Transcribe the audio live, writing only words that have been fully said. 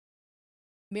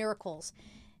miracles.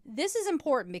 This is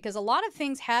important because a lot of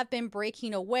things have been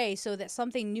breaking away so that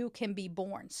something new can be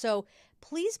born. So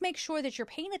please make sure that you're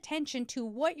paying attention to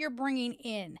what you're bringing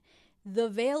in. The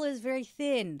veil is very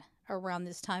thin around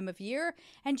this time of year,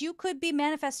 and you could be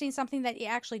manifesting something that you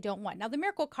actually don't want. Now, the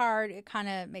miracle card, it kind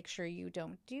of makes sure you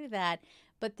don't do that,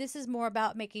 but this is more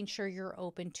about making sure you're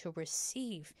open to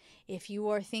receive. If you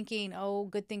are thinking, oh,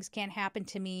 good things can't happen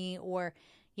to me, or,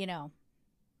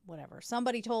 whatever,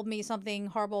 somebody told me something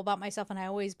horrible about myself and I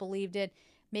always believed it,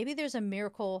 maybe there's a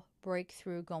miracle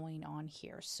breakthrough going on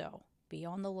here. So be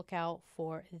on the lookout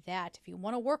for that. If you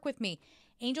want to work with me,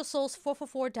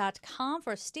 angelsouls444.com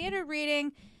for a standard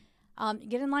reading.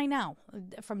 Get in line now.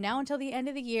 From now until the end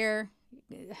of the year,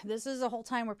 this is a whole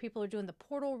time where people are doing the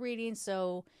portal reading.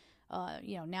 So,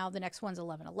 now the next one's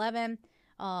 11/11.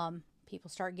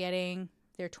 People start getting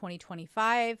their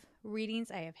 2025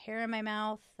 readings. I have hair in my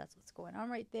mouth. That's what's going on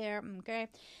right there. Okay.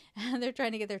 They're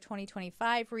trying to get their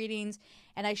 2025 readings.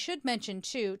 And I should mention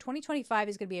too, 2025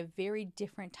 is going to be a very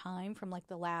different time from like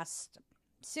the last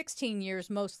 16 years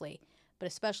mostly, but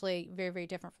especially very, very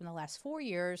different from the last 4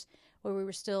 years where we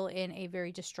were still in a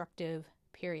very destructive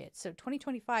period. So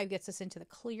 2025 gets us into the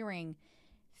clearing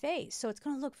phase. So it's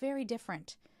going to look very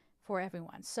different for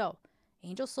everyone. So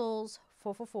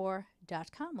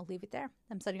angelsouls444.com. I'll leave it there.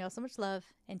 I'm sending you all so much love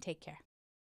and take care.